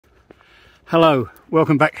Hello,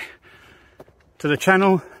 welcome back to the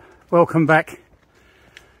channel. Welcome back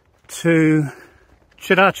to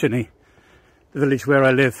Čardačani, the village where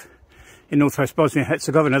I live in northwest Bosnia and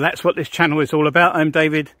Herzegovina. That's what this channel is all about. I'm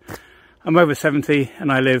David, I'm over 70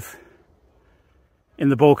 and I live in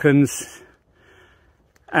the Balkans,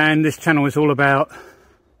 and this channel is all about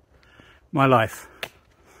my life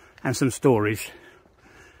and some stories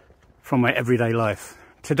from my everyday life.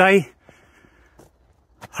 Today,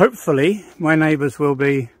 hopefully, my neighbours will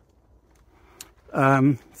be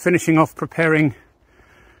finishing off preparing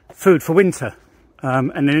food for winter.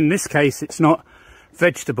 And in this case, it's not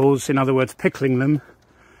vegetables, in other words, pickling them,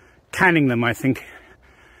 canning them, I think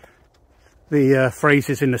the phrase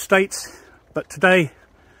is in the States. But today,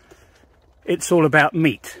 it's all about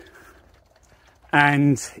meat.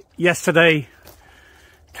 And yesterday,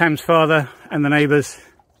 Tam's father and the neighbours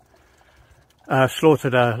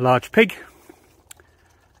slaughtered a large pig.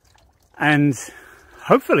 And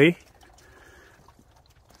hopefully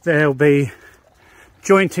they'll be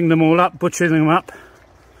jointing them all up, butchering them up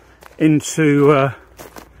into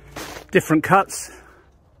different cuts,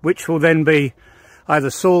 which will then be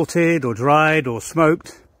either salted or dried or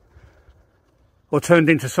smoked or turned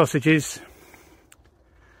into sausages,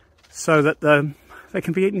 so that they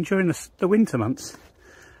can be eaten during the winter months.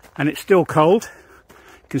 And it's still cold,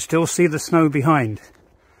 you can still see the snow behind.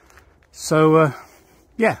 So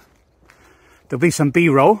yeah. There'll be some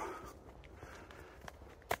B-roll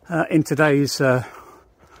in today's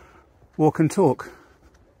walk and talk.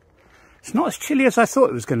 It's not as chilly as I thought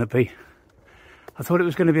it was going to be. I thought it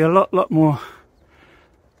was going to be a lot more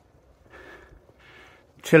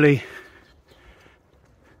chilly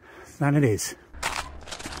than it is.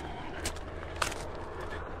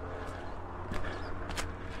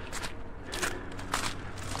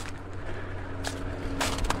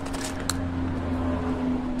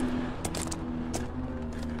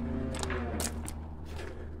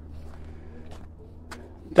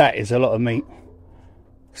 That is a lot of meat.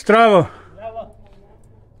 Stravo!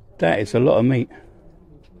 That is a lot of meat.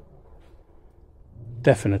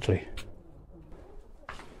 Definitely.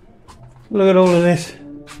 Look at all of this.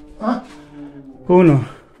 Huh? Puno.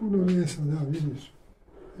 Puno mesa, da, vidiš.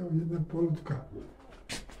 Evo jedna polutka.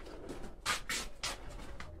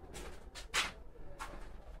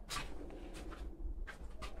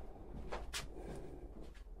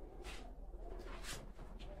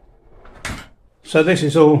 So this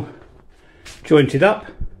is all jointed up.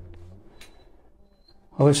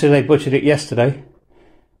 Obviously they butchered it yesterday.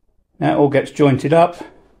 Now it all gets jointed up.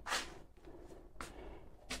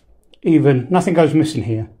 Even, nothing goes missing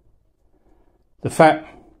here. The fat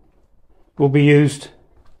will be used.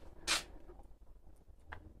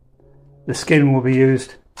 The skin will be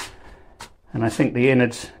used. And I think the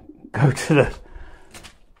innards go to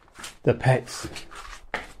the pets.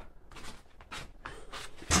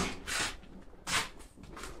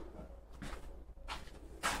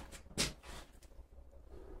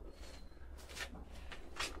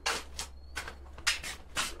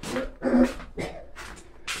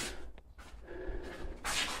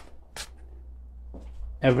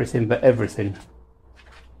 Everything but everything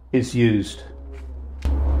is used.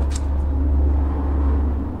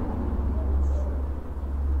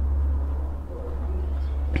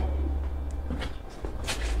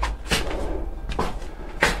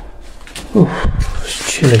 Ooh,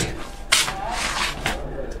 it's chilly.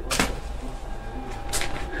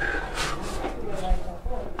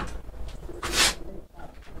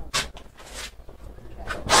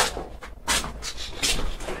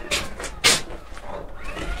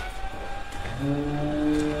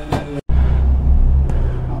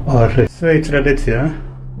 Sve je tradicija,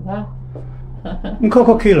 Da.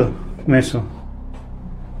 koliko kilo meso?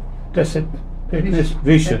 10, 15,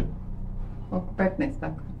 više? Oko 15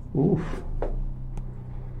 tako.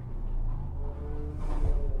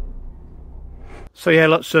 So yeah,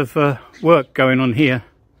 lots of work going on here.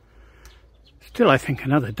 Still, I think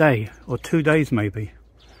another day or 2 days maybe.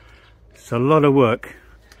 It's a lot of work.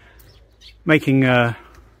 Making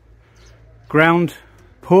ground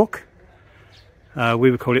pork.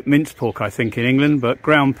 We would call it minced pork, I think, in England, but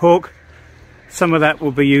ground pork. Some of that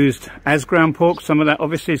will be used as ground pork. Some of that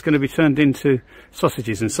obviously is going to be turned into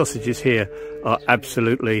sausages, and sausages here are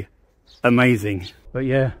absolutely amazing. But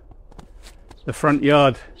yeah, the front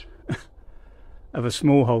yard of a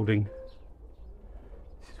small holding.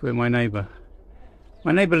 This is where my neighbour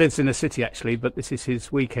lives in the city actually, but this is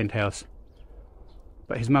his weekend house.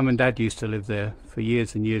 But his mum and dad used to live there for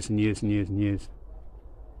years and years and years and years and years.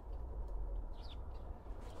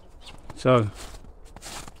 So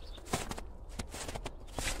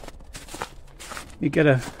you get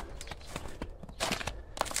a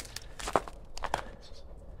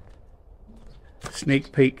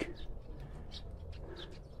sneak peek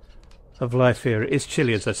of life here. It is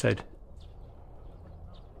chilly, as I said.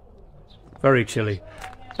 Very chilly.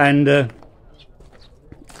 And I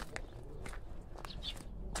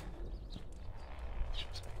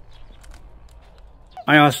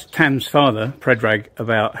asked Tam's father, Predrag,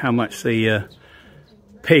 about how much the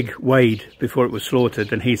pig weighed before it was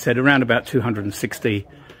slaughtered, and he said around about 260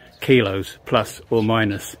 kilos, plus or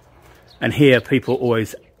minus. And here people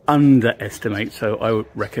always underestimate, so I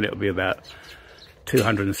reckon it'll be about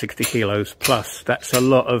 260 kilos plus. That's a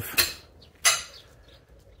lot of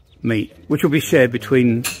meat, which will be shared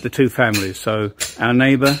between the two families. So our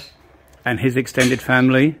neighbour and his extended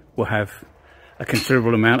family will have a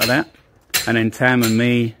considerable amount of that, and then Tam and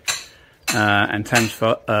me and Tam's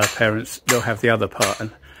parents, they'll have the other part.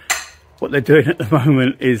 And what they're doing at the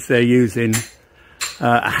moment is they're using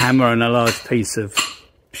a hammer and a large piece of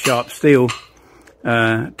sharp steel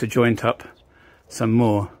to joint up some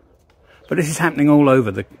more. But this is happening all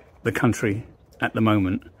over the country at the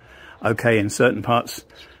moment. Okay, in certain parts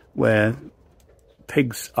where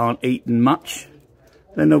pigs aren't eaten much,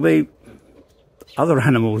 then there'll be other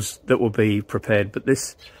animals that will be prepared. But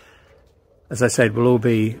this, as I said, will all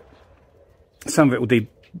be, some of it will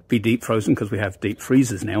be deep frozen because we have deep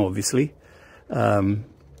freezers now, obviously.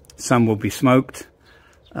 Some will be smoked.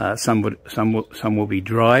 Some will be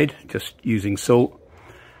dried, just using salt.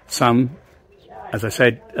 Some, as I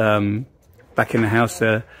said, back in the house,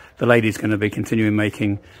 the lady's going to be continuing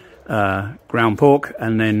making ground pork,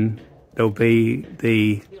 and then there'll be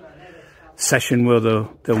the session where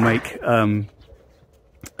they'll make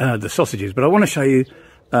the sausages. But I want to show you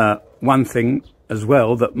one thing as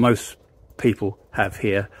well that most people have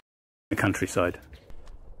here in the countryside,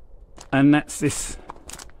 and that's this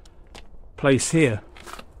place here.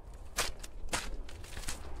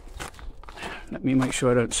 Let me make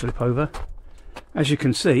sure I don't slip over. As you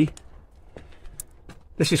can see,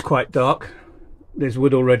 this is quite dark. There's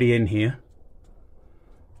wood already in here,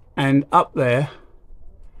 and up there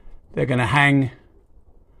they're going to hang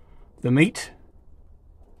the meat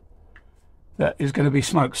that is going to be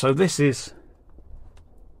smoked. So this is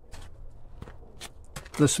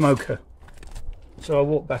the smoker. So I'll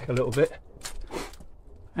walk back a little bit,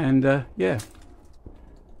 and yeah,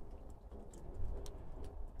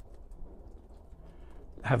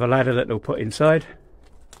 have a ladder that they'll put inside.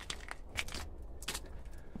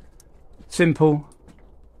 Simple,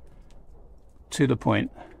 to the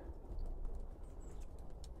point.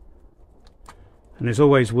 And there's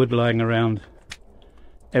always wood lying around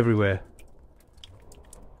everywhere,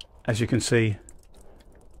 as you can see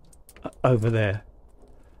over there.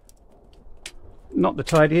 Not the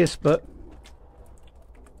tidiest, but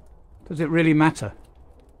does it really matter?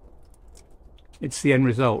 It's the end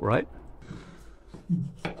result, right?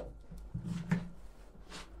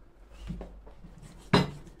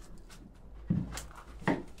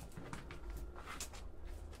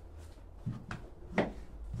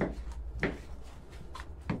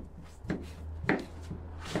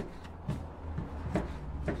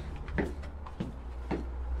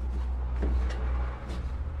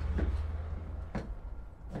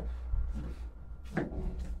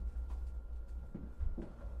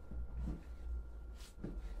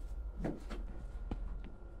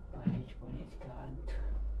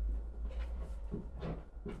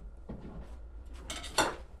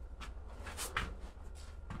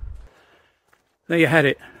 There you had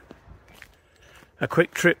it. A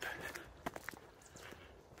quick trip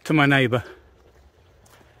to my neighbour,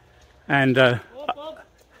 and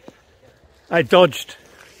I dodged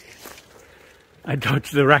the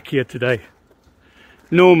rakia today.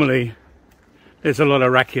 Normally there's a lot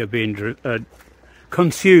of rakia being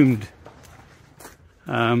consumed.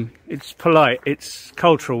 It's polite, it's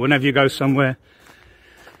cultural. Whenever you go somewhere,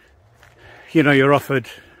 you know, you're offered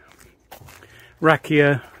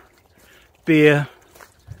rakia, beer.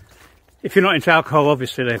 If you're not into alcohol,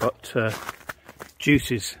 obviously they've got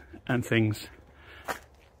juices and things.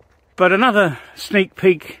 But another sneak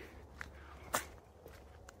peek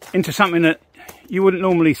into something that you wouldn't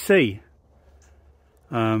normally see.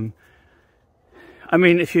 I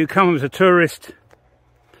mean, if you come as a tourist,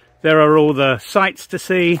 there are all the sights to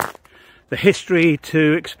see, the history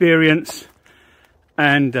to experience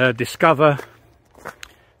and discover,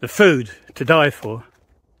 the food to die for.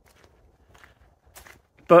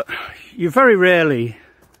 But you very rarely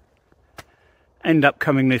end up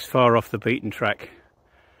coming this far off the beaten track.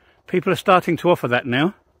 People are starting to offer that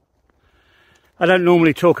now. I don't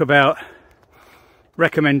normally talk about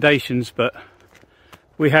recommendations, but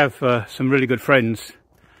we have some really good friends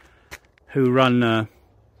who run a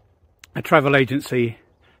travel agency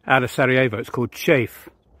out of Sarajevo. It's called chafe.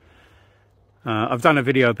 I've done a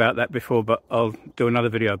video about that before, but I'll do another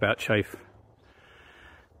video about chafe.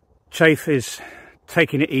 Chafe is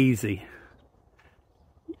taking it easy.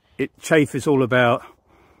 Chafe is all about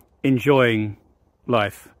enjoying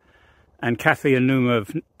life. And Kathy and Numa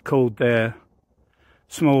have called their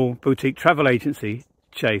small boutique travel agency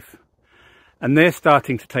Chafe. And they're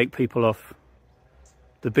starting to take people off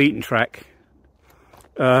the beaten track.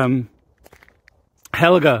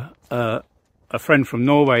 Helga, a friend from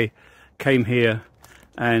Norway, came here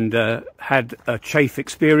and had a chafe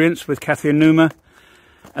experience with Kathy and Numa,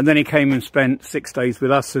 and then he came and spent 6 days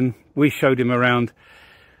with us, and we showed him around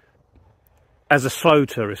as a slow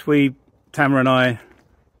tourist. Tamara and I,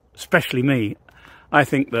 especially me, I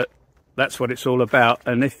think that that's what it's all about.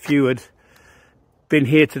 And if you had been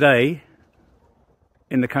here today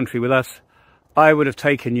in the country with us, I would have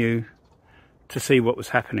taken you to see what was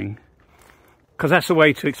happening, because that's a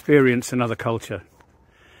way to experience another culture.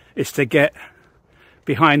 It's to get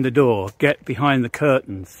behind the door, get behind the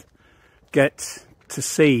curtains, get to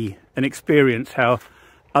see and experience how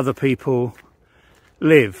other people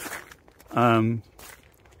live,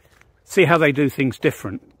 see how they do things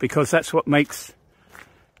different, because that's what makes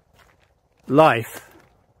life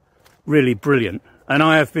really brilliant. And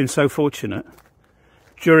I have been so fortunate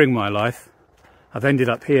during my life. I've ended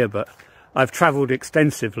up here, but I've travelled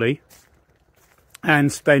extensively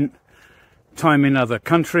and spent time in other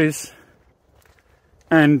countries,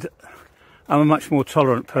 and I'm a much more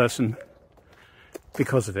tolerant person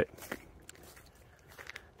because of it.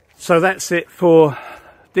 So that's it for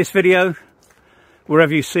this video.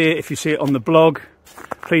 Wherever you see it, if you see it on the blog,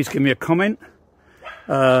 please give me a comment.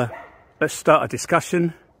 Let's start a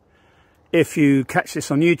discussion. If you catch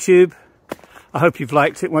this on YouTube, I hope you've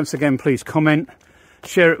liked it. Once again, please comment,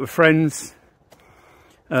 share it with friends,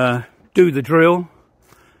 do the drill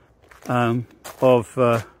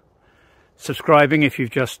of subscribing if you've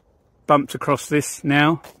just bumped across this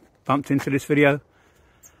now, bumped into this video.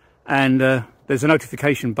 And there's a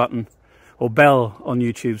notification button or bell on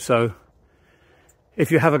YouTube, so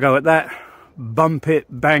if you have a go at that, bump it,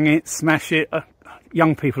 bang it, smash it.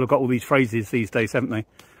 Young people have got all these phrases these days, haven't they?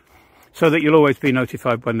 So that you'll always be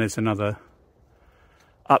notified when there's another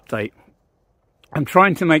update. I'm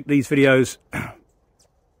trying to make these videos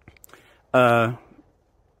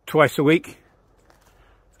twice a week,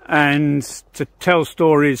 and to tell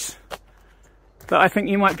stories that I think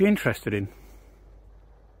you might be interested in.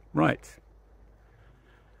 Right.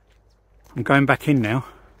 I'm going back in now.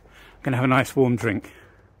 I'm going to have a nice warm drink.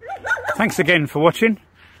 Thanks again for watching.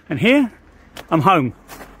 And here, I'm home.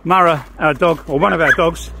 Mara, our dog, or one of our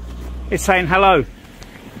dogs, is saying hello.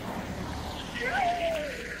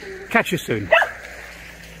 Catch you soon.